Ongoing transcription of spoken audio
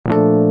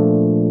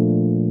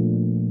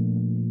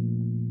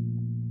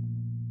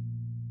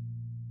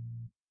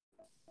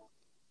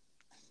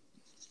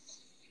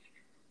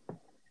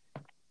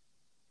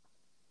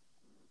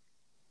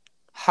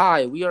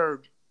Hi, we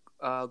are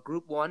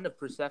Group 1 of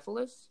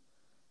Persepolis,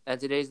 and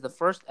today is the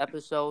first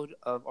episode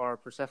of our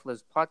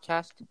Persepolis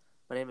podcast.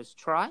 My name is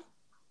Troy.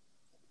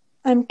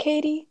 I'm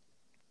Katie.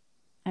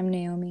 I'm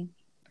Naomi.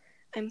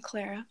 I'm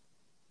Clara.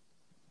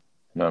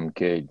 No, I'm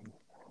Cade.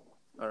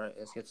 All right,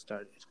 let's get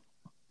started.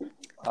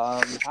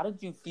 How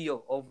did you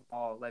feel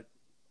overall,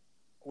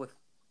 with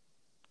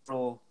the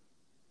whole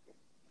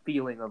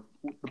feeling of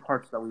the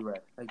parts that we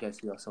read, I guess,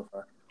 so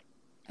far?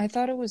 I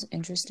thought it was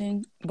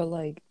interesting, but,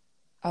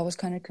 I was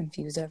kind of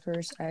confused at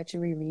first. I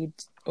actually reread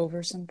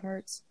over some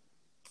parts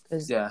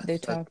because they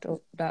talked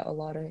about a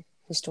lot of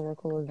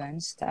historical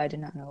events that I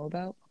did not know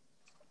about.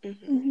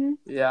 Mm-hmm.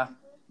 Yeah.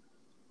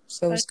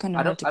 So it was kind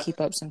of hard to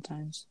keep up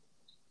sometimes.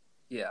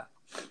 Yeah.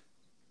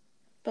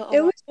 But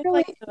It was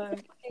really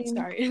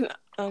sorry.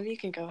 You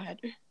can go ahead.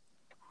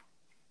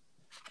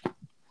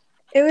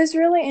 It was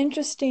really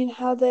interesting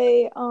how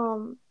they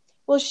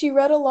she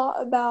read a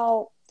lot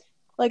about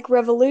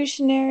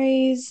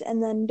revolutionaries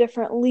and then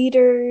different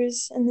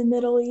leaders in the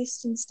Middle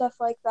East and stuff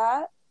like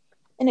that.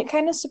 And it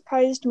kind of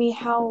surprised me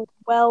how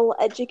well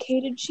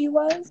educated she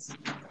was.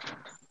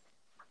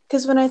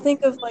 Because when I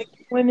think of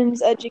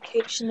women's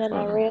education in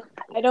Iran,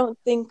 I don't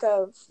think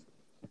of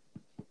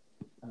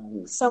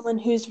someone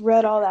who's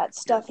read all that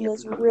stuff and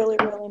is really,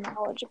 really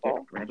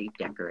knowledgeable.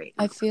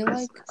 I feel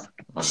like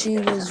she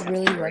was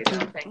really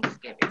lucky.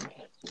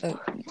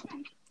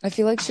 I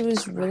feel like she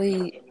was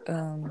really,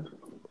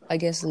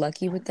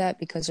 lucky with that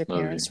because her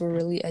parents were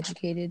really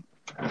educated.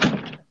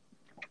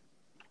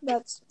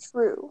 That's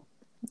true.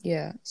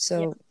 Yeah,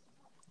 so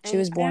she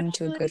was born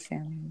into a good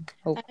family.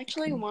 I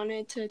actually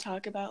wanted to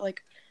talk about,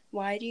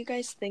 why do you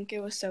guys think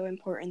it was so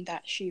important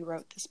that she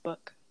wrote this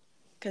book?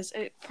 Because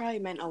it probably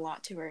meant a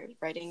lot to her,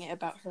 writing it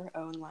about her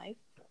own life.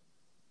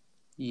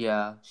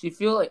 Yeah,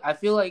 I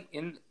feel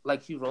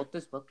like she wrote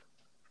this book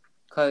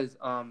because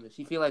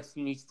she feel like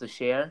she needs to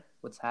share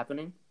what's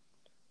happening,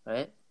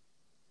 right?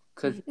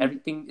 Because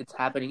everything that's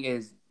happening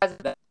is has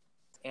a bad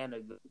and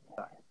a good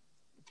side.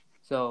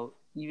 So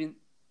even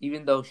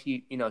though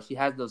she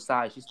has those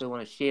sides, she still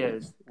want to share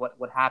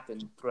what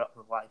happened throughout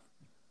her life.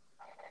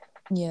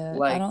 Yeah,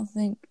 I don't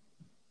think.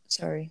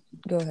 Sorry,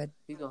 go ahead.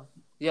 You go.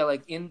 Yeah,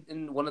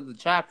 in one of the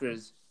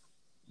chapters,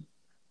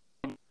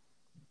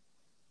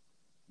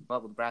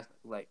 up with brass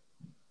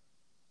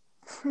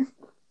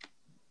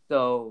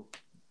so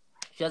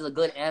she has a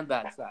good and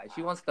bad side.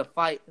 She wants to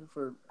fight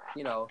for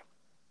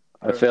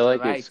I feel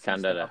like it's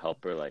kind of to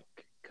help her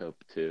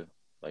cope too.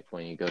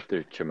 When you go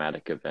through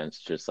traumatic events,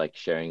 just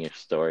sharing your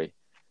story,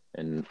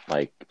 and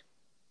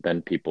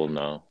then people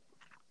know,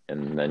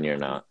 and then you're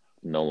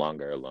no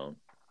longer alone.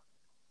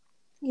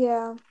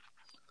 Yeah.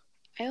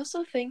 I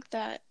also think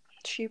that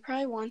she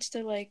probably wants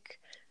to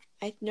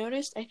I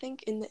noticed, I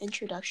think in the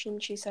introduction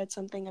she said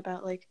something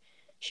about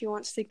she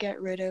wants to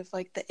get rid of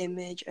the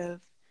image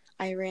of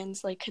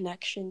Iran's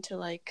connection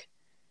to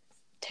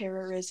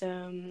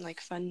terrorism,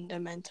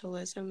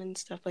 fundamentalism and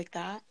stuff like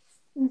that.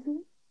 Mm-hmm.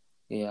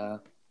 Yeah.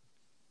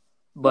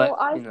 But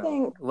I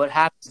think what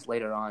happens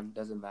later on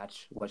doesn't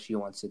match what she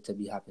wants it to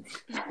be happening.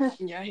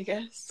 Yeah, I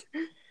guess.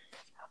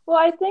 Well,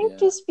 I think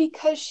just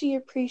because she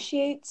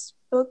appreciates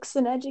books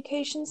and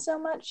education so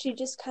much, she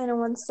just kind of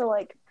wants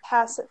to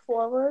pass it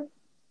forward,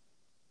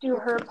 do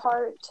her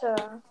part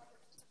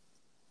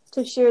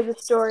to share the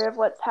story of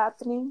what's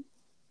happening.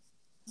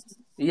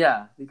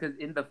 Yeah, because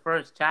in the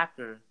first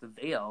chapter, the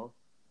veil,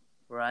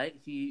 right?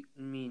 She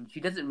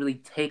doesn't really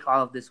take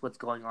all of this what's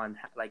going on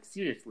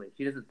seriously.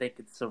 She doesn't think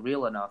it's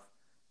surreal enough.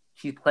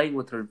 She's playing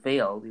with her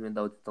veil, even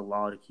though it's the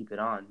law to keep it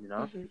on,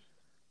 Mm-hmm.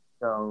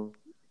 So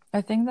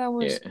I think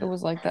it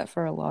was like that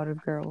for a lot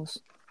of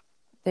girls.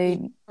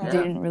 They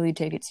didn't really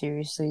take it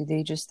seriously.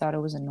 They just thought it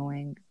was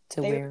annoying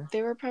to wear.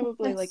 They were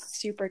probably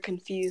super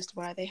confused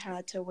why they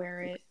had to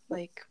wear it,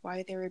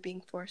 why they were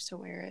being forced to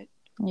wear it.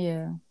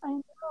 Yeah. I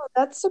know,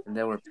 that's and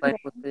they were playing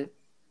with it.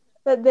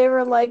 That they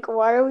were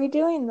why are we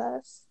doing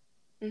this?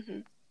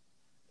 Mm-hmm.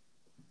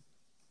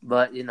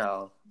 But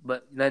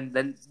but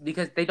then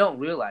because they don't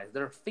realize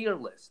they're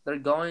fearless. They're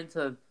going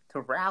to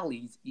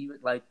rallies even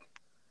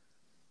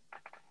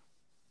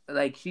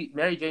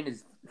Mary Jane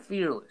is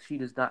fearless. She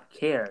does not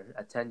care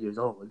at 10 years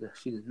old.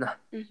 She does not.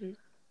 Mm-hmm.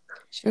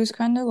 She was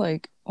kind of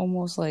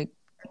almost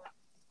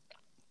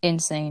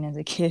insane as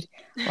a kid.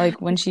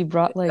 When she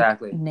brought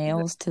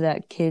nails to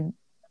that kid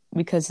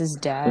because his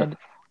dad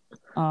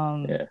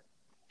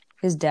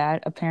his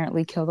dad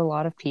apparently killed a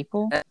lot of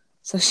people.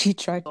 So she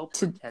tried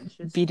to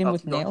beat him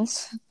with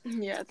nails.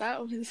 Yeah,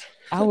 that was...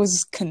 I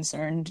was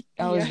concerned.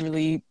 I was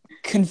really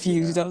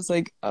confused. Yeah. I was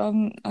like,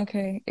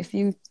 okay, if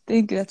you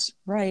think that's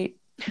right.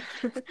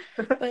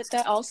 But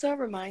that also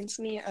reminds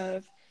me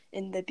of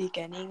in the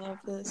beginning of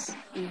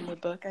in the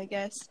book, I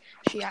guess,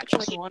 she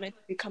actually wanted to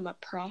become a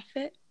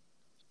prophet.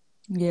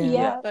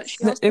 Yeah. But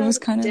she also it was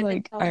kind of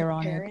didn't tell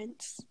ironic. her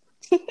parents.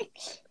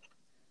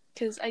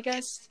 Because I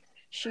guess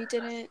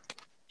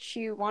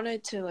she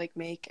wanted to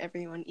make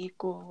everyone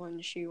equal,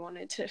 and she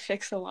wanted to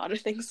fix a lot of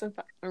things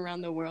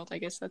around the world. I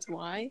guess that's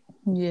why.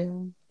 Yeah.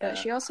 But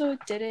she also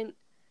didn't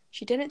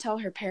she didn't tell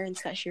her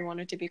parents that she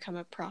wanted to become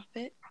a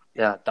prophet.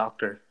 Yeah,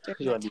 doctor.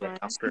 She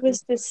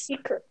was the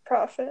secret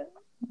prophet.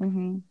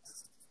 Mm-hmm.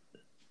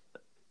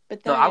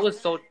 But then, I was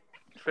so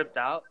tripped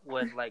out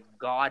when like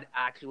God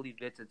actually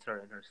visits her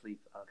in her sleep.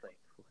 I was like,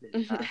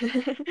 what is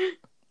that?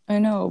 I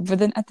know, but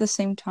then at the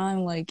same time,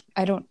 like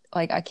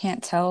I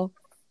can't tell,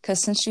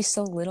 because since she's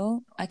so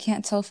little, I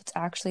can't tell if it's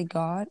actually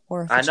God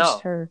or if it's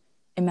just her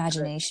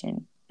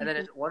imagination. And then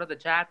in one of the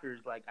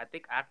chapters, like I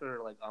think after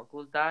her like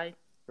uncles died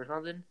or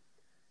something,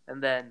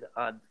 and then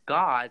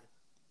God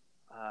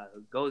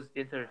goes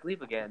into her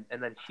sleep again,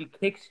 and then she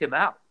kicks him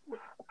out.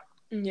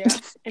 Yeah,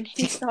 and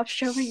he stopped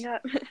showing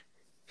up.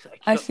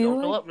 Like, I feel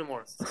don't like show up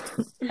anymore.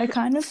 I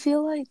kind of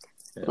feel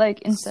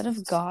like instead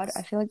of God,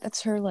 I feel like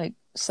that's her like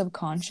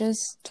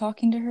subconscious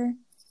talking to her,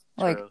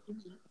 like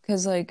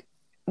because like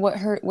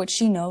what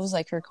she knows,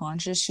 like her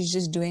conscious, she's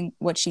just doing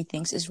what she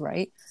thinks is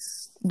right.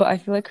 But I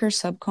feel like her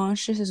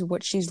subconscious is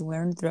what she's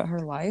learned throughout her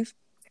life.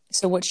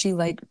 So what she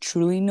like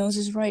truly knows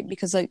is right,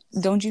 because like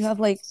don't you have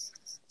like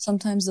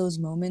sometimes those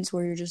moments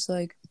where you're just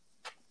like,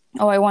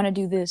 oh, I want to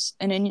do this,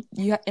 and then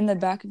you in the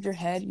back of your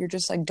head you're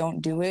just like,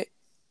 don't do it,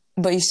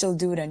 but you still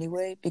do it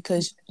anyway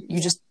because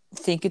you just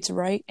think it's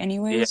right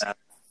anyways. Yeah.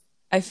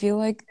 I feel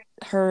like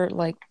her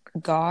like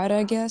God,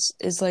 I guess,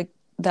 is like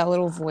that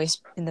little voice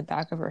in the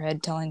back of her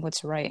head telling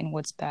what's right and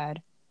what's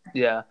bad.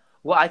 Yeah.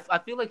 Well, I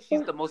feel like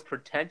she's the most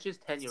pretentious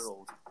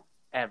 10-year-old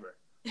ever.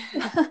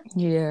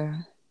 Yeah.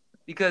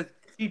 Because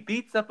she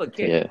beats up a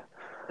kid. Yeah.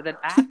 And then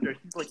after,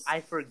 she's like,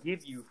 I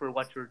forgive you for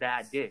what your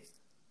dad did.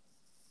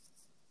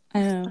 I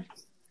know.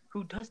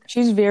 Who does that?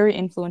 She's very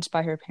influenced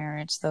by her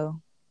parents,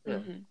 though. Yeah.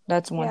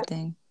 That's one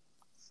thing.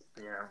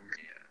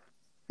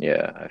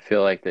 Yeah, I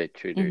feel like they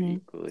treat her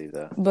equally,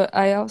 though. But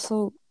I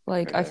also,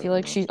 like, I feel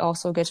like she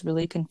also gets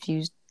really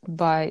confused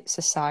by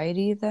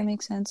society, if that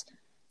makes sense.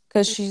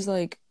 Because she's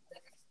like,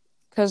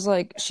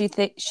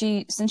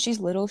 since she's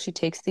little, she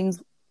takes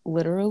things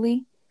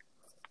literally.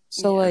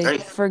 So,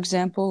 like, for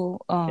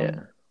example,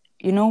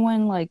 you know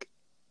when, like,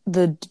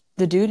 the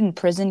dude in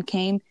prison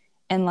came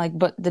and, like,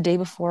 but the day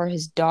before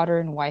his daughter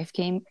and wife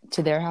came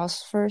to their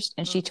house first,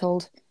 and she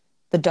told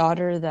the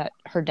daughter that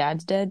her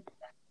dad's dead.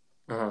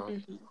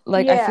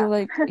 Like, I feel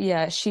like,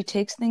 she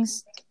takes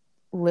things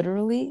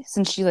literally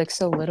since she's, like,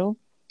 so little.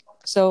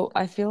 So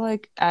I feel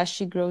like as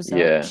she grows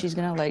up, she's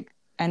gonna, like,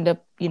 end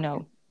up, you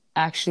know,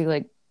 actually,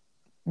 like,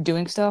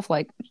 doing stuff.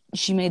 Like,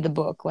 she made the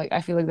book. Like,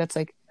 I feel like that's,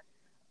 like,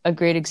 a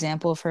great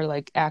example of her,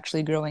 like,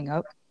 actually growing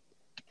up.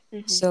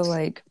 So,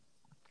 like,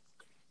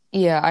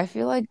 yeah, I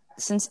feel like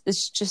since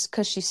it's just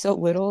because she's so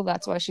little,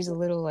 that's why she's a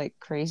little, like,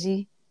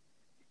 crazy.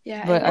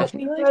 Yeah, but I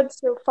feel like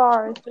so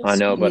far. I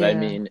know, but I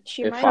mean,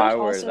 if I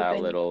were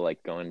that little,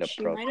 like, going to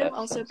she protest, might have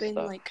also been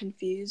stuff. like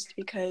confused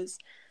because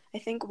I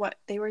think what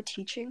they were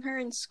teaching her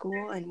in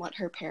school and what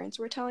her parents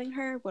were telling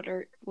her,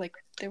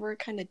 they were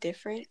kind of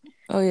different.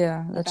 Oh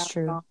yeah, that's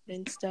true. God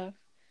and stuff.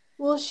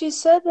 Well, she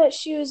said that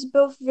she was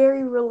both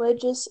very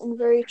religious and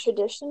very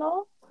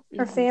traditional,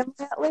 her family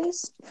at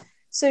least.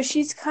 So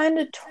she's kind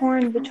of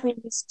torn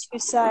between these two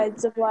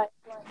sides of like,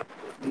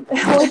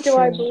 what do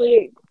I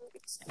believe?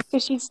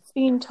 Because she's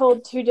being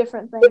told two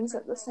different things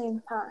at the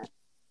same time.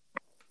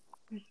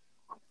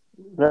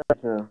 Very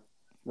true.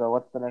 So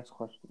what's the next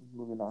question?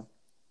 Moving on.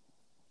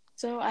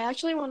 So I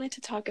actually wanted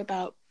to talk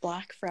about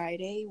Black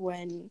Friday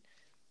when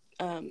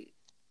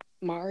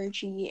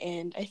Margie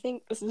and I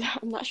think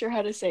I'm not sure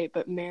how to say it,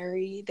 but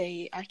Mary,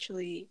 they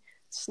actually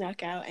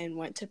snuck out and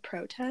went to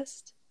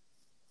protest.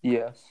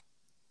 Yes.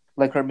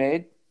 Like her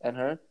maid and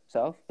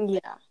herself? Yeah.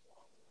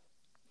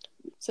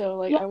 So,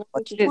 like, I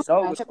wanted to just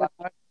ask about,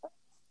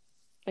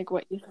 like,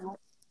 what you thought.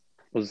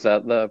 Was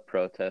that the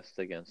protest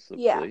against the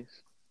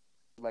police?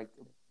 Like,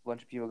 a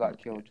bunch of people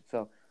got killed.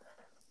 So,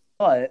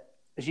 but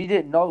she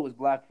didn't know it was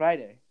Black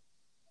Friday.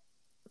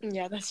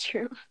 Yeah, that's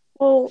true.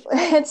 Well,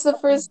 it's the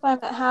first time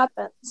it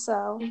happened,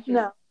 so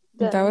no.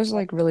 That was,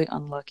 like, really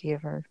unlucky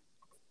of her.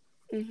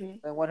 And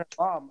when her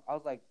mom, I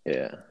was like,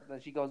 then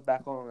she goes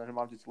back home and her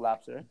mom just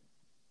slaps her.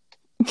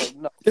 Like,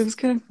 no. It was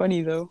kind of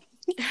funny, though.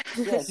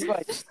 Yeah, she's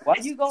like, why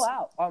do you go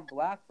out on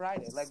Black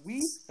Friday? Like,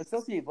 we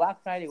associate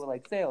Black Friday with,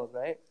 like, sales,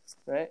 right?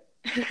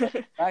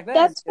 Back then,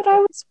 that's what I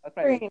was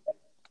wondering.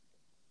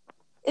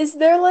 Is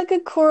there, like, a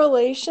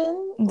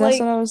correlation? That's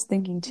what I was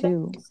thinking,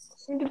 too.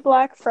 To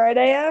Black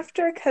Friday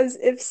after? Because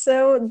if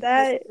so,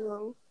 that's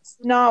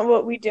not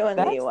what we do in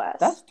the U.S.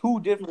 That's two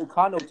different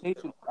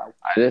connotations.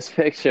 I just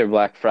picture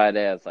Black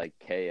Friday as, like,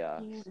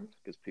 chaos.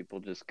 Because people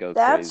just go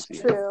crazy. That's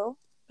true.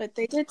 But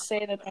they did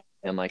say that.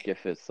 And, like,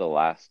 if it's the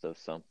last of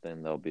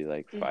something, they'll be,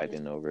 like,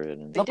 fighting over it.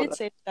 And they did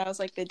say that was,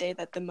 like, the day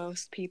that the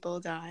most people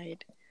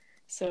died.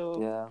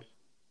 So,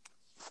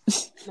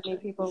 many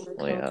people were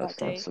killed that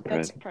day.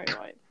 That's probably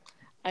why.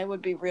 I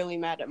would be really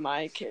mad at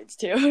my kids,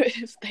 too,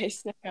 if they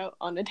snuck out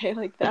on a day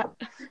like that.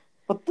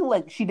 But,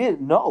 like, she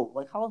didn't know.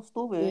 Like, how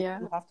stupid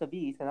you have to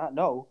be to not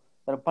know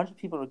that a bunch of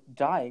people are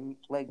dying,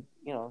 like,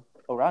 you know,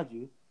 around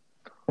you,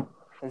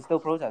 and still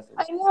protesting.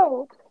 I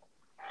know.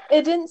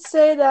 It didn't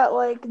say that,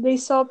 like, they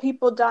saw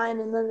people dying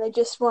and then they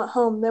just went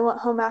home. They went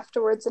home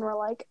afterwards and were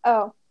like,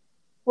 oh,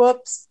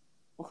 Whoops.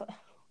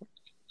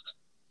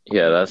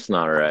 Yeah, that's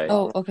not right.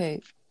 Oh, okay.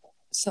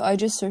 So I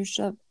just searched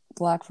up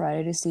Black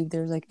Friday to see if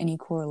there's like any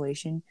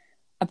correlation.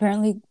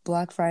 Apparently,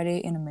 Black Friday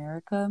in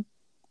America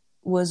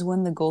was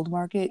when the gold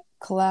market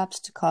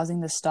collapsed,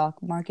 causing the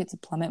stock market to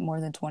plummet more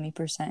than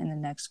 20% in the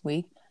next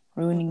week,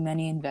 ruining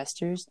many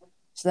investors.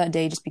 So that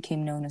day just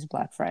became known as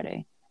Black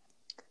Friday.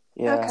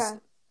 Yeah. Okay.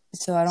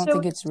 So I don't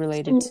think it's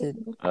related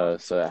to.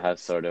 So it has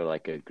sort of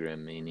like a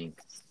grim meaning.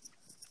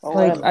 Oh,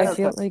 Like in I America,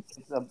 feel like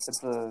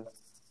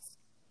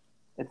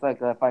it's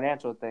like a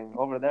financial thing.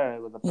 Over there,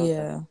 it was a protest.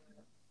 yeah,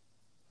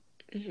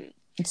 Mm-hmm.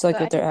 it's like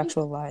But with their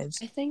actual lives.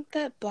 I think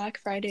that Black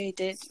Friday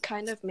did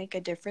kind of make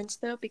a difference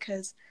though,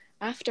 because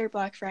after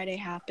Black Friday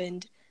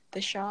happened,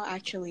 the Shah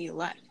actually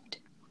left.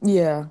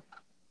 Yeah,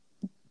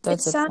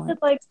 that's it a sounded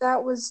point. like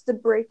that was the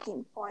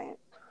breaking point.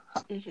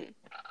 Mm-hmm.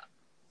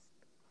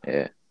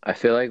 Yeah. I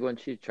feel like when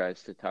she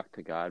tries to talk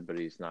to God, but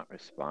he's not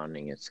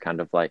responding, it's kind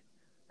of like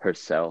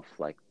herself,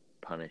 like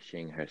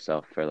punishing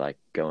herself for like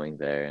going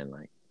there and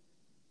like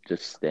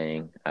just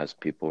staying as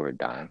people were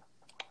dying.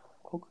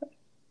 Okay.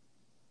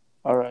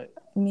 All right.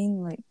 I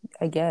mean, like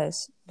I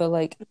guess, but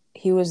like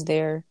he was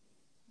there,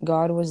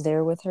 God was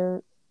there with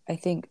her. I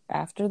think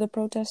after the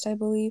protest, I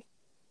believe.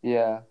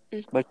 Yeah,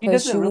 but she 'Cause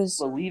doesn't she really was-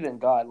 believe in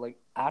God. Like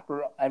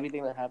after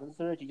everything that happens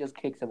to her, she just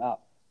kicks him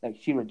out. Like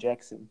she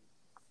rejects him.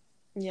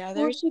 Yeah, Well,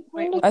 there's she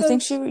kind of I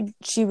think goes,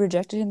 she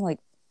rejected him like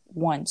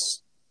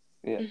once.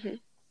 Yeah. Mm-hmm.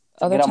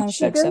 Other get on times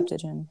she my neck.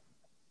 accepted him.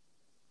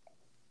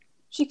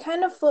 she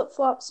kind of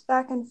flip-flops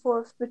back and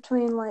forth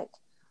between like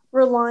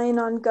relying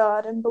on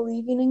God and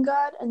believing in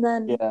God, and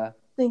then Yeah.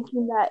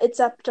 thinking that it's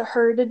up to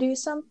her to do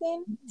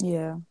something.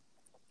 Yeah.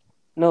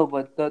 No,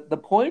 but the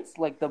points,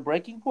 like the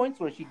breaking points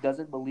where she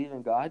doesn't believe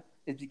in God,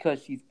 is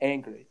because she's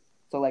angry.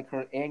 So like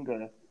her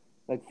anger,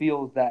 like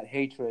feels that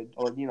hatred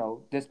or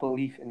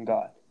disbelief in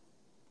God,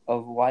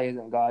 of why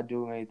isn't God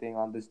doing anything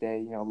on this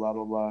day? Blah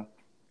blah blah.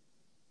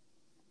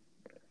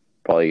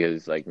 Probably because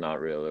it's like not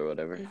real or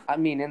whatever. I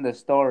mean, in the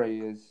story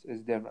is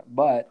different,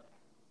 but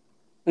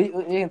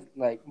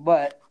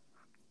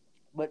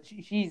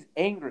she's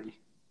angry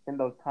in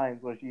those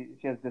times where she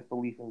has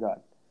disbelief in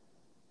God.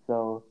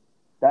 So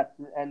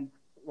and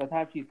the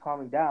time she's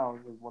calming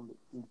down is when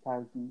the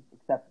time she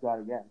accepts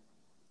God again.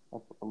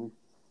 That's at least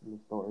in the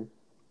story.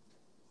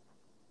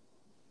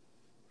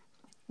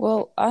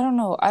 Well, I don't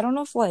know. I don't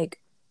know if like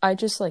I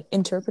just like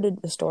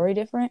interpreted the story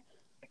different,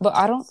 but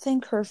I don't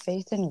think her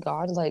faith in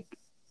God like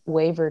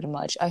wavered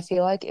much. I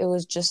feel like it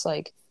was just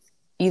like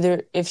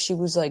either if she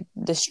was like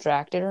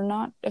distracted or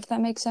not, if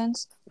that makes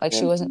sense. Like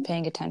she wasn't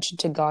paying attention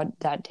to God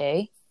that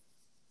day.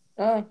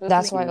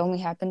 That's why it only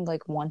happened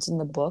like once in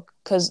the book.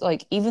 Cause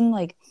like even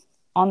like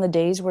on the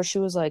days where she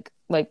was like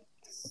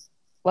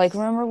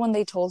remember when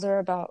they told her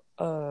about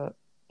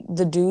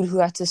the dude who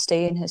had to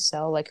stay in his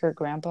cell, like her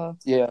grandpa,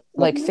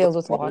 like filled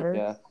with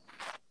water.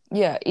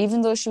 Yeah,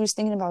 even though she was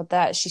thinking about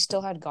that, she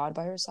still had God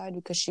by her side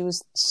because she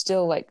was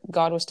still like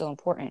God was still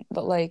important.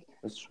 But like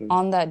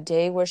on that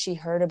day where she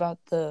heard about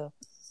she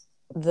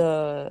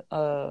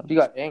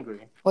got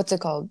angry. What's it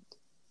called?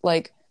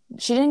 Like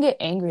she didn't get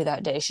angry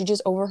that day. She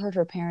just overheard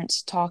her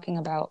parents talking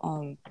about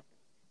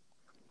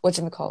what's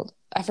it called?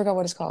 I forgot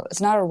what it's called.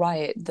 It's not a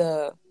riot.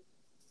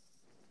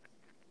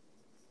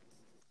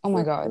 Oh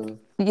my God.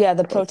 Yeah,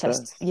 the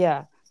protest.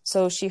 Yeah.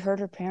 So she heard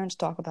her parents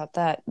talk about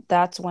that.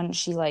 That's when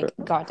she like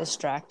got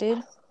distracted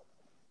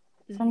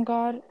from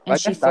God and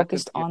she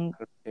focused on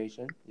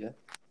yeah.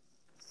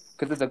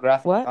 Because it's a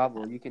graphic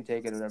novel, you can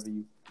take it whatever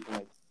you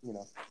like,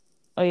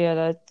 Oh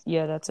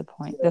yeah, that's a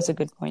point. That's a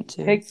good point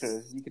too.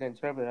 Pictures, you can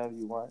interpret however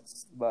you want.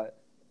 But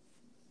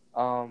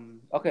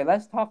okay,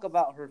 let's talk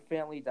about her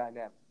family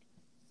dynamic.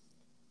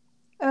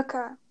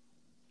 Okay.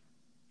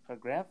 Her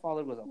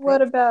grandfather was a prince.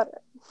 What about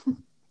it?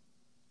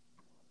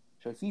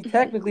 So she's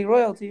technically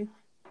royalty.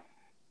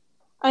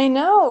 I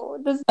know.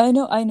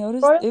 I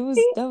noticed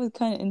royalty? That was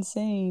kind of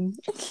insane.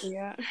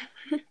 Yeah.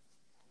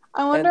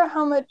 I wonder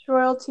how much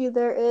royalty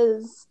there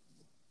is.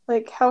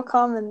 Like how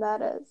common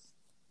that is.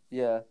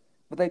 Yeah.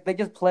 But they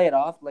just play it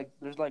off like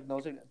there's like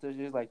no, there's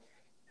just like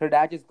her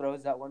dad just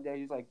throws out one day.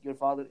 He's like, your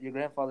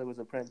grandfather was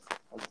a prince.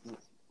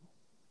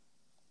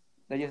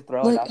 They just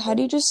throw it out. Like, how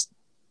do you just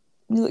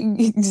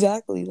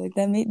exactly like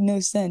that made no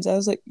sense? I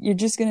was like, you're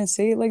just gonna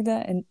say it like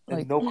that and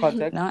like no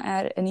context, not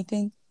add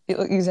anything.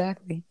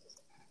 Exactly.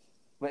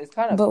 But it's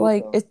kind of. But cool,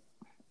 like though.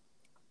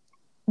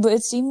 But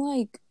it seemed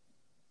like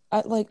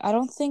I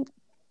don't think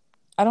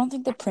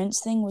the prince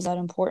thing was that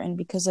important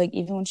because like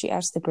even when she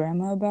asked the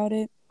grandma about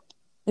it,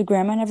 the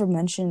grandma never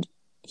mentioned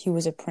he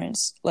was a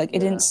prince. Like it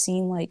didn't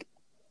seem like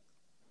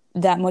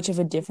that much of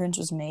a difference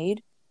was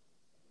made.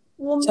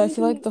 Well, so I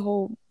feel like the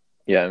whole.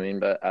 Yeah, I mean,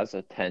 but as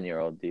a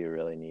 10-year-old, do you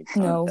really need context?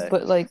 No,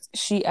 but like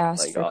she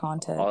asked like, for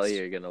context. All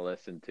you're gonna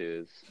listen to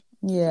is.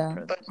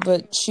 Yeah,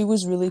 but she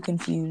was really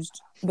confused.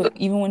 But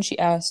even when she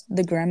asked,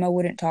 the grandma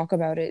wouldn't talk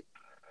about it.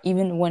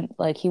 Even when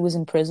like he was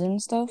in prison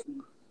and stuff.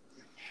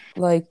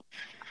 Like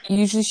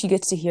usually she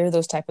gets to hear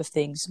those type of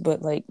things,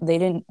 but like they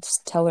didn't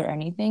tell her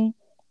anything,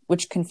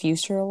 which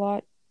confused her a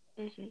lot.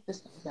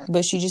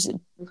 But she just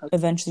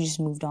eventually just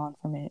moved on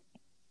from it.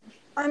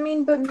 I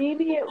mean, but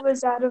maybe it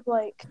was out of,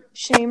 like,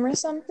 shame or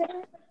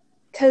something.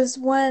 Because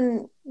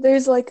when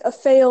there's, like, a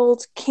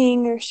failed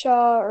king or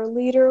shah or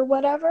leader or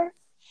whatever,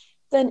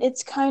 then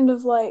it's kind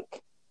of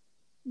like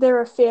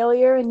they're a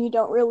failure and you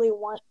don't really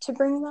want to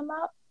bring them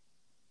up.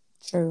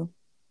 True.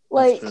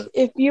 Like,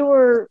 if you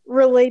were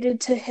related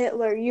to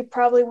Hitler, you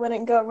probably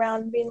wouldn't go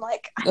around being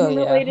like, I'm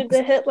related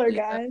to Hitler,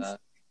 guys.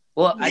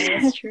 Well,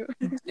 that's true.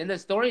 In the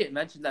story, it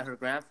mentioned that her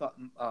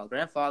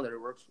grandfather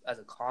works as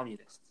a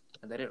communist,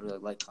 and they didn't really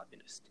like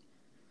communists.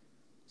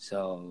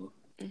 So.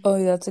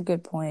 Oh, that's a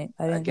good point.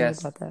 I didn't think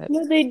about that.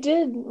 No, they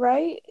did,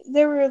 right?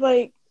 They were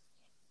like,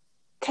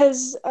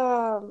 because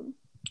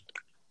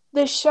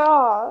the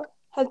Shah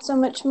had so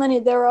much money,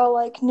 they were all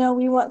like, no,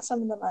 we want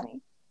some of the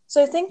money.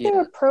 So I think they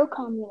were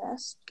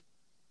pro-communist.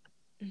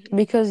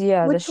 Because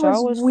the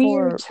Shah was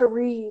weird to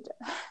read.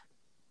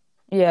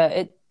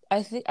 Yeah,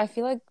 I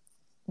feel like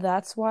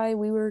that's why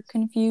we were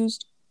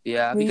confused.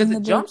 Yeah, because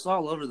it jumps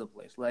all over the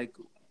place. Like,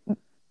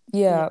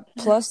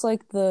 plus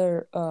like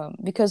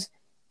because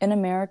in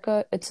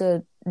America it's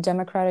a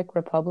democratic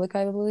republic,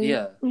 I believe.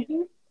 Yeah.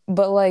 Mm-hmm.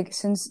 But like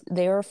since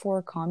they were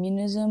for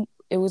communism,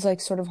 it was like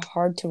sort of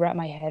hard to wrap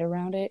my head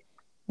around it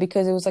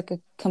because it was like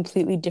a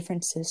completely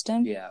different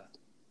system. Yeah.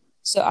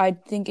 So I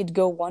think it'd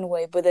go one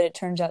way, but then it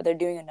turns out they're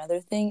doing another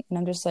thing, and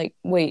I'm just like,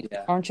 wait,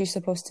 aren't you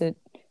supposed to?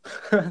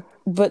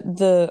 But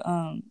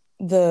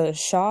the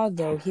Shah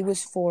though, he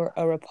was for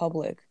a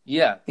republic.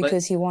 Yeah,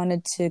 because he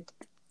wanted to.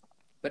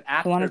 But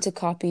after, he wanted to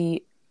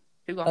copy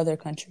other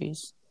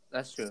countries.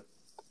 That's true.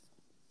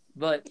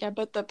 But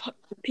the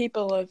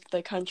people of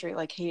the country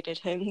like hated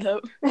him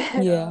though.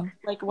 Yeah.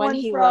 Like when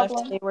he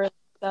left, they were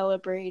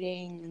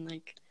celebrating and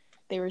like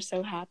they were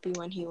so happy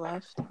when he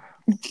left.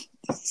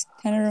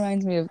 Kind of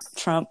reminds me of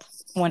Trump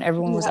when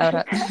everyone was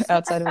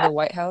outside of the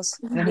White House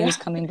when he was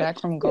coming back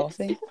from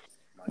golfing.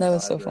 That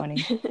was so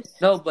funny.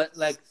 No, but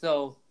like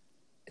so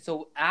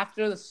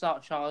after the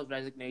Shah's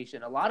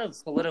resignation, a lot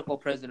of political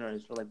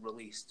prisoners were like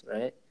released,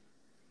 right?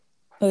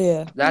 Oh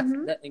yeah.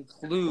 That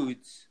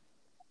includes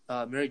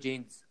Mary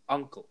Jane's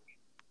uncle.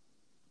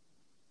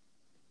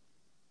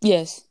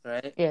 Yes.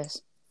 Right?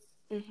 Yes.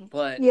 Mm-hmm.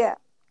 But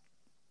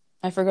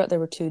I forgot there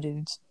were two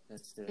dudes.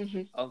 That's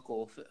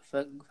Uncle.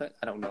 I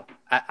don't know.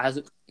 I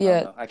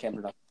can't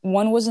remember.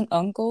 One was an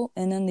uncle,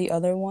 and then the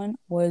other one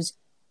was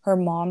her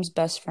mom's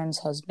best friend's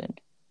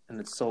husband. And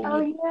it's so. Oh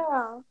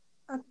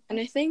yeah. And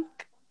I think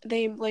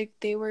they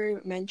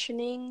were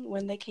mentioning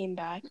when they came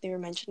back. They were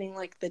mentioning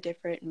like the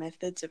different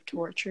methods of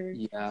torture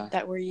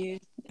that were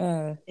used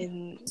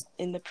in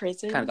the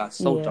prison. Kind of got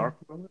so dark.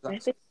 I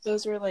think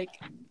those were like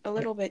a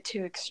little bit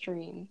too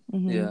extreme.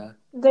 Mm-hmm. Yeah.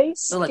 They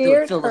scared they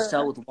would fill the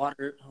cell with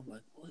water. I'm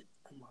like, what?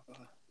 Oh my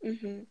god.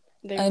 Mm-hmm.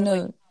 They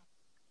were like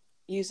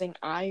using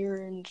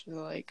iron to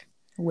like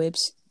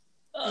whips.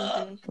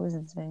 Mm-hmm. It was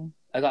insane.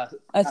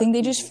 I think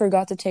they just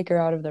forgot to take her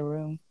out of the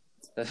room.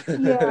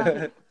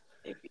 Yeah.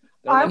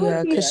 I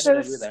would be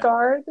so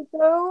scarred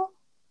though.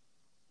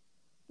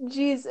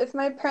 Jeez, if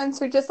my parents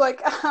were just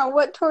like,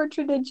 what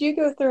torture did you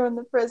go through in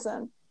the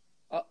prison?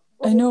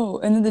 I know,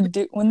 and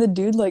then when the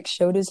dude like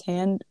showed his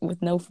hand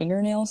with no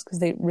fingernails because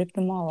they ripped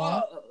them all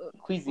off.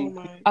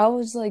 I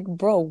was like,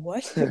 bro,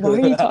 what? Why are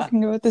you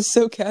talking about this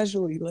so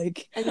casually?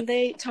 Like, and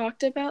they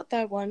talked about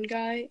that one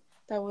guy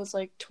that was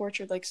like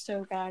tortured like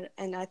so bad,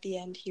 and at the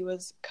end he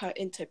was cut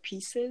into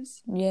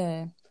pieces.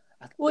 Yeah.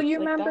 Well, you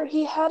remember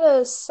he had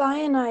a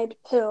cyanide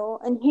pill,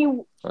 and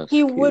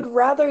he would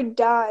rather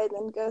die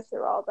than go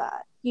through all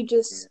that. He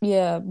just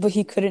but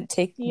he couldn't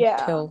take the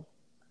pill.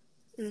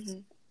 Mm-hmm.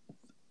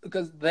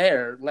 Because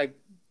they're like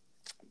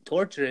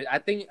torture. I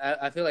feel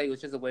like it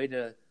was just a way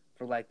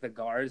for like the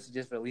guards to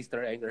just release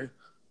their anger.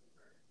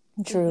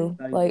 True.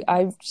 Like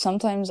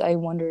sometimes I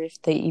wonder if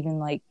they even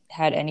like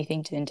had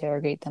anything to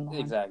interrogate them on.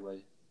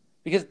 Exactly.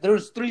 Because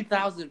there's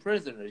 3,000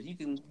 prisoners. You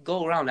can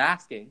go around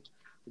asking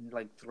and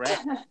like threat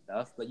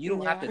stuff, but you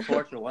don't have to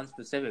torture one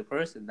specific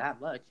person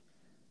that much.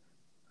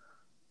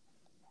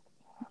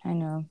 I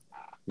know.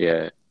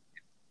 Yeah.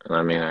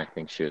 I mean, I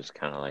think she was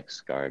kind of like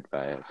scarred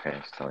by her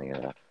parents telling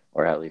her that,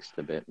 or at least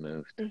a bit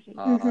moved.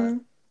 Mm-hmm.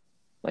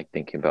 Like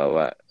thinking about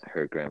what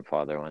her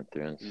grandfather went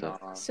through and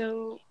stuff.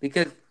 So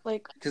because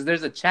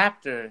there's a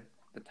chapter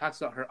that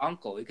talks about her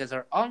uncle, because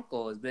her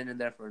uncle has been in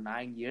there for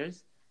 9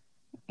 years,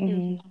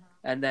 and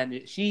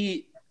then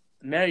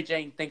Mary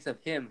Jane thinks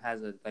of him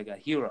as a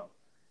hero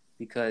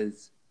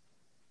because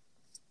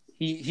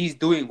he's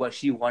doing what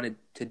she wanted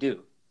to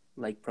do,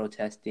 like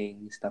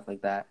protesting, stuff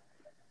like that.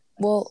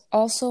 Well,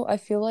 also I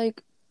feel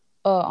like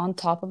on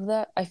top of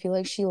that, I feel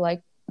like she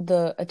liked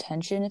the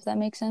attention, if that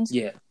makes sense.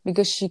 Yeah.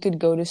 Because she could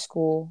go to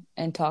school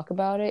and talk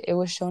about it. It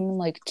was shown in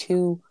like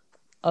two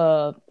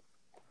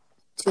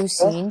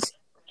scenes.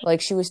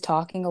 Like she was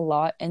talking a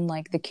lot, and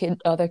like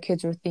other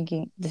kids were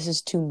thinking this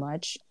is too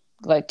much,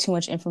 like too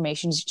much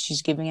information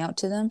she's giving out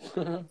to them.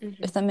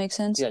 If that makes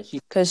sense. Yeah.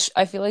 Because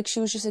I feel like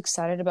she was just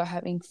excited about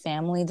having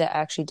family that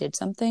actually did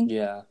something.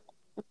 Yeah.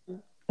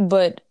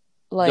 But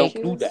like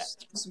don't do that.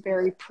 She was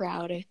very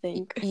proud, I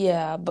think.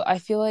 Yeah, but I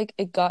feel like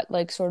it got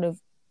like sort of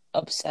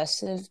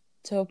obsessive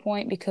to a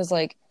point because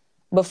like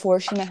before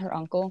she met her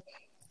uncle,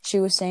 she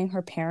was saying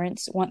her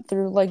parents went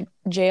through like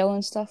jail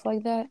and stuff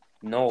like that.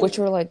 No. Which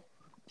were like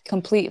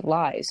complete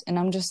lies. And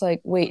I'm just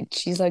like, wait,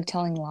 she's like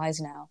telling lies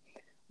now.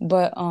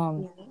 But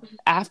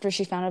after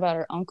she found out about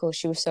her uncle,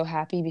 she was so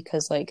happy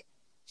because like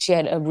she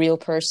had a real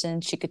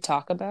person she could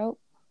talk about.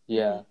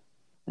 Yeah.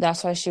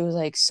 That's why she was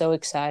like so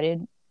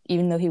excited,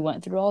 even though he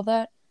went through all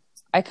that.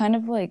 I kind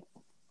of like,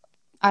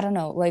 I don't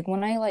know, like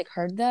when I like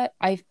heard that,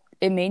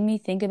 it made me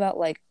think about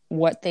like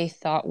what they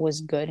thought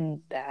was good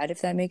and bad,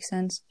 if that makes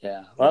sense.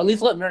 Yeah. Or at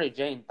least what Mary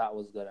Jane thought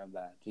was good and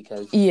bad,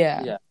 because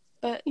yeah.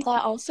 But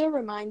that also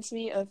reminds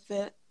me of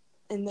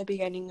in the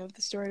beginning of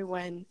the story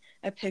when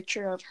a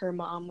picture of her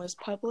mom was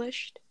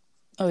published.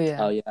 Oh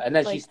yeah. And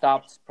then like, she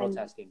stopped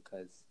protesting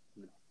because.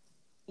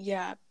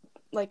 Yeah,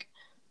 like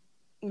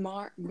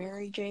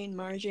Mary Jane,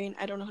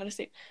 I don't know how to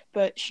say it,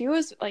 but she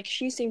was like,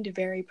 she seemed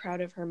very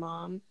proud of her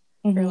mom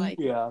for like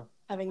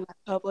having that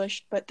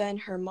published. But then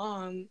her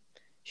mom,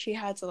 she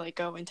had to like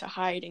go into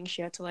hiding.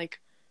 She had to like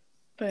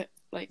put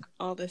like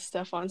all this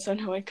stuff on so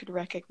no one could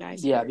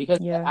recognize her. Yeah, because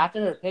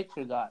after her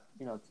picture got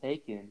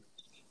taken,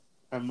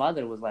 her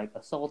mother was like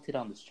assaulted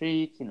on the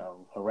streets,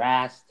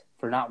 harassed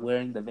for not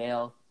wearing the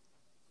veil.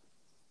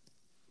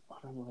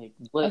 I'm like,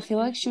 I feel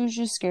like she was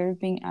just scared of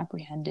being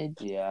apprehended.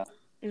 Yeah.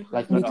 Mm-hmm.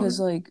 Like because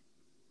like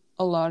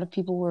a lot of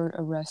people were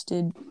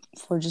arrested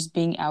for just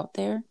being out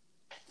there.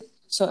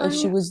 So if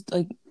she was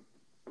like,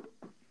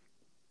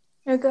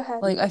 no, go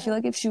ahead. Like I feel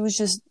like if she was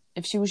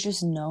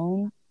just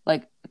known,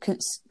 like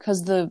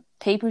because the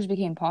papers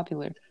became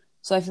popular.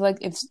 So I feel like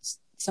if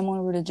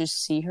someone were to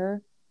just see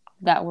her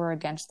that were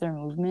against their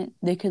movement,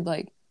 they could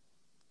like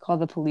call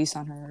the police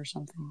on her or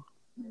something.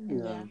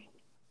 Yeah.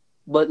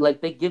 But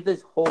like they give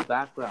this whole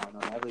background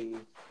on every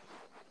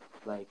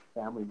like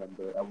family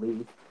member at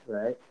least,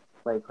 right?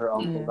 Like her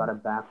uncle got a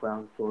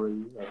background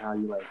story of how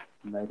he like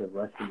met a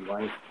Russian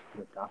wife,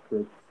 the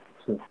doctor.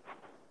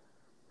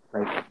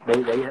 Like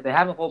they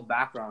have a whole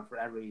background for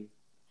every,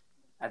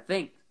 I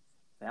think,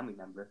 family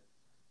member,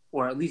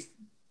 or at least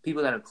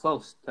people that are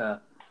close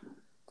to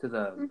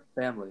the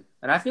family.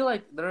 And I feel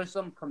like there are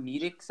some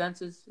comedic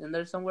senses in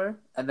there somewhere,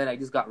 and then it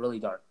just got really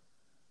dark.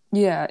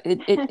 Yeah,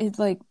 it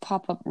like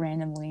pop up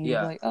randomly.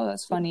 Yeah. Like, oh,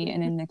 that's funny,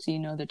 and then next thing you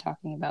know, they're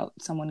talking about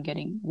someone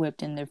getting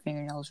whipped and their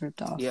fingernails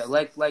ripped off. Yeah,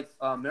 like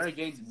Mary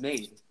Jane's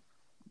maid,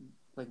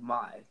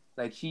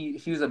 like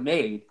she was a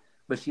maid,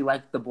 but she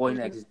liked the boy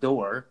next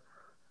door,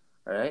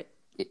 right?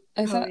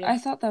 I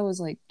thought that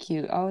was like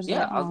cute. I was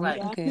like,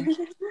 okay.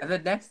 And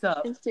then next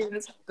up,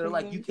 they're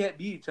like, you can't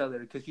be each other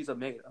because she's a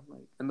maid. I'm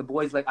like, and the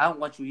boy's like, I don't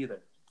want you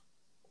either.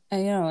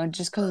 And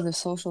just because of the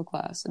social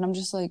class, and I'm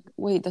just like,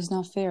 wait, that's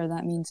not fair.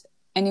 That means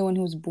anyone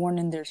who's born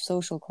in their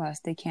social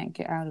class, they can't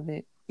get out of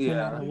it no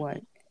matter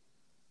what.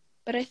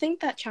 But I think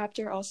that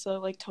chapter also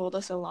like told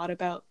us a lot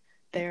about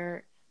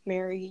their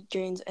Mary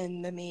Jane's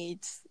and the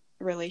maid's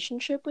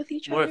relationship with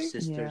each other. More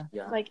sisters,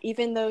 Like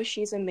even though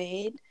she's a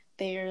maid,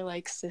 they are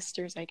like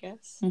sisters, I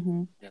guess.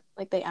 Mm-hmm. Yeah.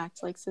 Like they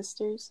act like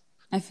sisters.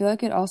 I feel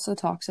like it also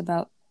talks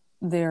about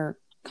their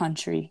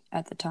country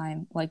at the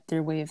time, like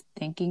their way of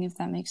thinking, if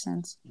that makes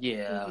sense.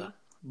 Yeah,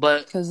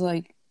 but because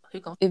like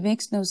it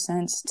makes no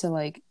sense to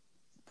like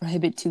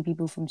prohibit two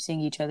people from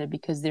seeing each other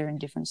because they're in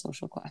different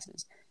social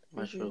classes.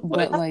 That's true.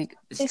 But like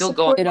it's still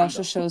going. It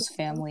also shows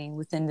family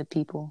within the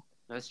people.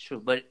 That's true,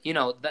 but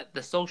that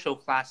the social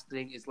class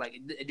thing is like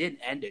it didn't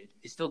end it.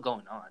 It's still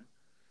going on.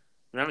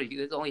 Remember,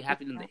 it only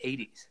happened in the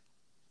 80s.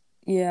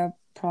 Yeah,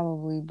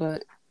 probably,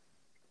 but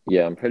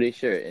yeah, I'm pretty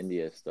sure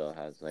India still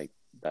has like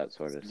that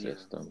sort of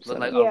system. But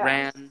like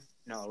Iran,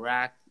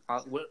 Iraq,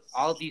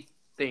 all these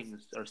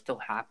things are still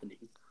happening.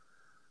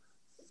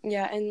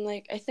 Yeah, and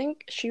like I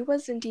think she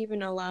wasn't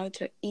even allowed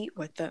to eat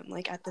with them,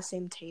 like at the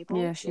same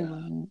table. Yeah, she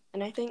wasn't.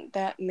 And I think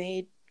that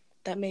made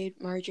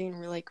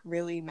Marjane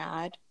really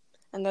mad.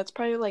 And that's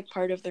probably like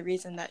part of the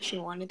reason that she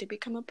wanted to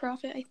become a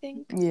prophet, I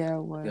think. Yeah,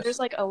 it was. There's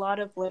like a lot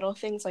of little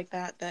things like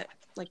that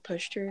like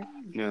pushed her.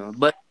 Yeah,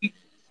 but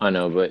I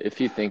know, but if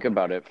you think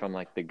about it from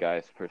like the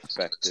guy's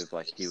perspective,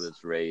 like he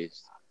was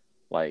raised,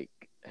 like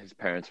his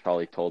parents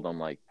probably told him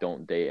like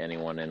don't date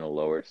anyone in a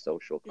lower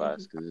social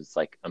class because it's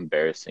like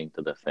embarrassing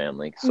to the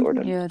family, sort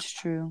of. Yeah, it's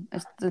true.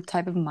 It's the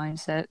type of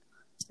mindset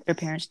their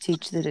parents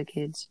teach to the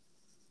kids.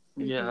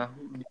 Yeah.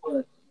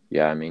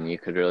 Yeah, I mean, you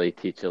could really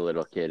teach a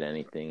little kid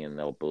anything and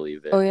they'll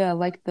believe it. Oh yeah,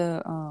 like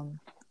the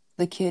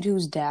kid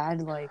whose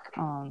dad like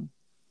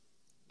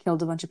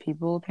killed a bunch of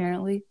people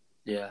apparently.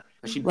 Yeah,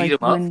 she beat him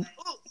up.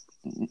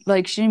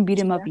 Like she didn't beat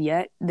him up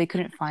yet. They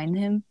couldn't find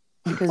him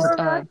because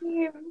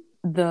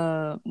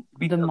the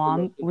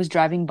mom was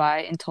driving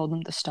by and told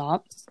him to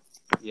stop.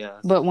 Yeah.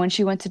 But when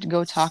she went to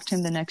go talk to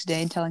him the next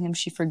day and telling him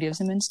she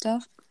forgives him and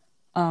stuff,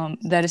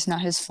 that it's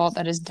not his fault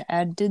that his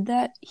dad did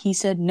that, he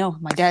said, no,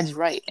 my dad's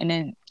right. And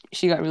then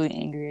she got really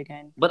angry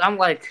again. But I'm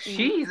like,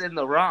 she's in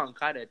the wrong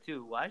kind of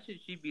too. Why should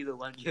she be the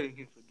one giving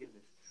him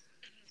forgiveness?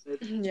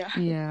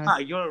 Yeah.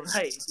 You're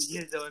right. He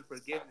gives them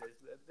forgiveness.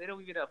 they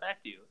don't even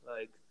affect you.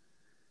 Like,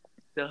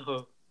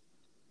 so.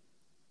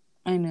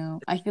 I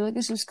know. I feel like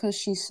it's just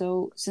because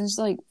since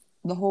like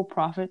the whole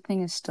prophet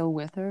thing is still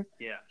with her.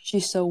 Yeah.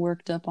 She's so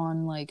worked up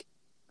on like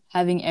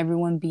having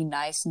everyone be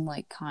nice and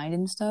like kind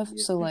and stuff.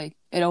 Yeah. So like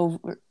it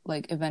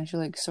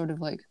eventually like sort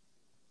of like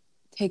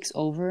takes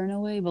over in a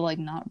way, but like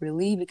not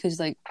really, because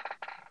like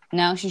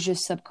now she's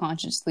just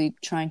subconsciously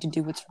trying to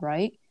do what's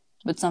right,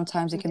 but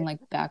sometimes it can like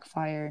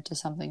backfire into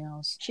something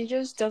else. She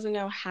just doesn't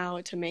know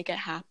how to make it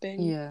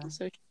happen. Yeah.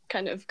 So she's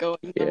kind of going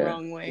the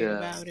wrong way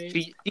about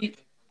it.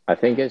 I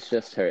think it's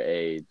just her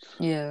age.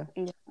 Yeah.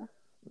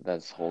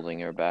 That's holding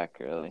her back,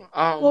 really.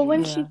 Well,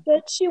 when she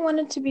said she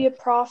wanted to be a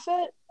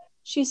prophet,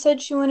 she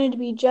said she wanted to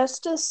be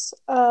justice,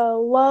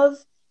 love,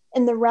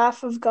 and the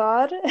wrath of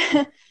God.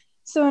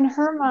 So in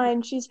her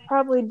mind, she's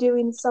probably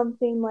doing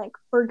something like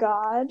for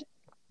God.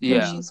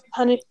 Yeah. She's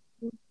punishing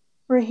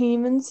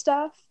Raheem and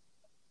stuff.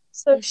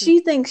 So she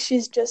thinks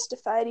she's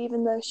justified,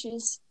 even though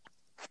she's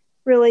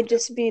really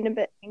just being a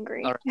bit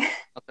angry. All right.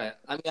 Okay.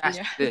 Let me ask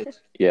you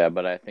this. Yeah,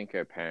 but I think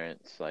her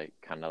parents like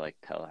kind of like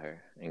tell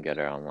her and get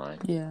her online.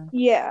 Yeah.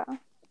 Yeah. And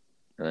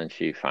then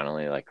she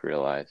finally like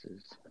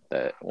realizes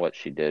that what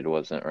she did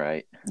wasn't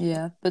right.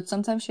 Yeah, but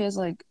sometimes she has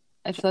like,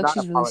 I feel like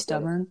she's really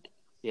stubborn.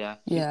 Yeah.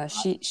 Yeah,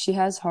 she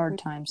has hard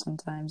times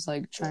sometimes,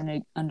 like trying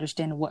to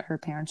understand what her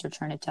parents are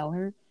trying to tell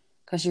her,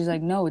 because she's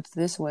like, no, it's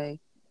this way.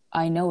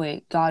 I know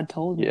it. God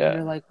told me. Yeah.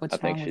 You're like,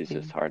 what's wrong with you? I think she's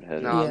just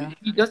hard-headed. No, yeah.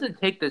 She doesn't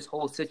take this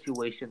whole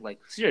situation like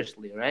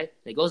seriously, right?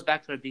 It goes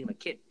back to her being a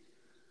kid.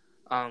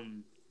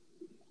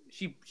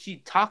 She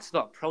talks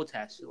about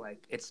protest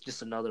like it's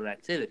just another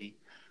activity,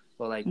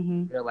 but like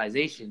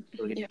realization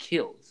she'll get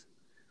killed.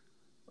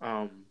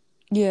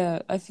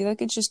 Yeah, I feel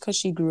like it's just because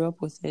she grew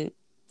up with it,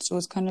 so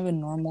it's kind of a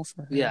normal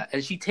for her. Yeah,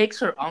 and she takes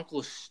her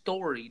uncle's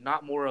story,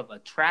 not more of a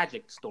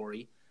tragic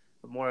story,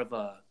 but more of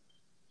a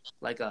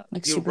like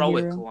heroic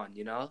superhero one,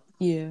 you know?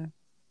 Yeah.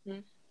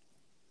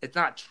 It's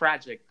not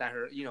tragic that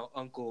her,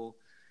 uncle,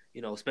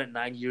 spent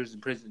 9 years in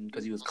prison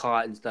because he was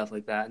caught and stuff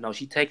like that. No,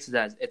 she takes it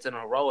as it's an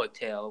heroic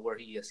tale where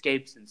he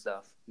escapes and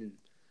stuff. And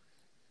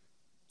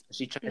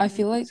she tries to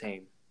do the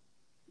same.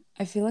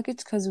 I feel like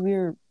it's because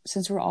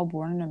since we're all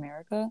born in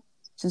America,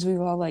 since we've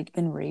all like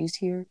been raised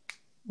here,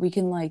 we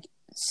can like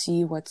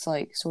see what's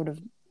like sort of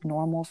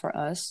normal for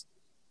us,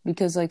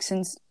 because like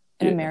since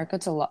in America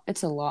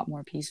it's a lot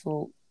more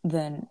peaceful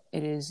than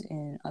it is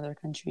in other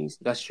countries.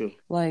 That's true.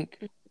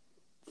 Like,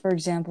 for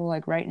example,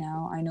 like right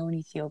now, I know in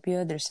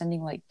Ethiopia they're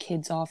sending like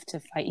kids off to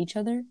fight each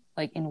other,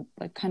 like in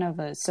like kind of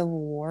a civil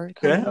war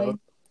kind of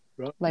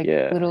way. Like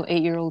little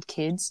 8-year-old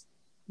kids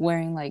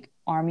wearing like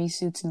army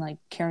suits and like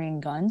carrying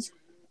guns.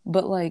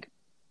 But like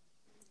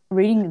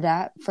reading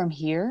that from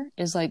here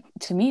is like,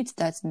 to me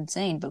that's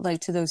insane. But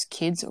like to those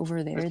kids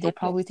over there, they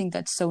probably think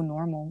that's so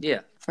normal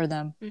for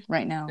them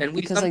right now, and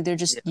because like they're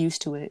just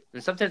used to it.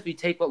 And sometimes we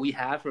take what we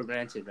have for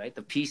granted, right?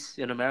 The peace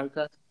in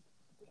America.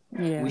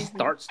 Yeah. We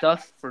start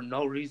stuff for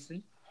no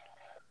reason.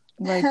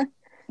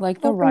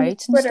 Like the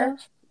riots and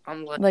stuff.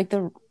 I'm like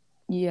the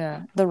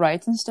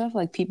riots and stuff,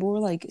 like people were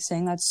like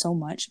saying that so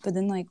much, but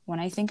then like when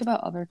I think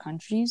about other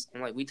countries,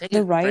 like, we take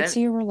the riots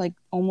here were like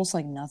almost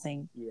like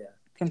nothing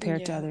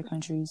compared to other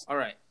countries. All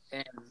right.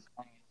 And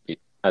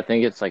I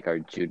think it's like our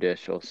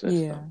judicial system.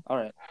 Yeah. All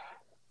right.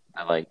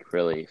 That like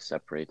really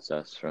separates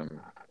us from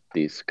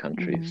these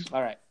countries.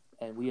 All right.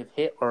 And we have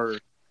hit our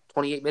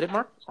 28-minute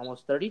mark,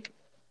 almost 30.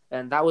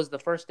 And that was the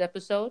first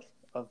episode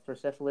of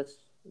Persepolis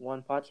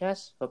 1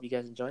 podcast. Hope you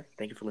guys enjoy.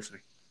 Thank you for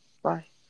listening. Bye.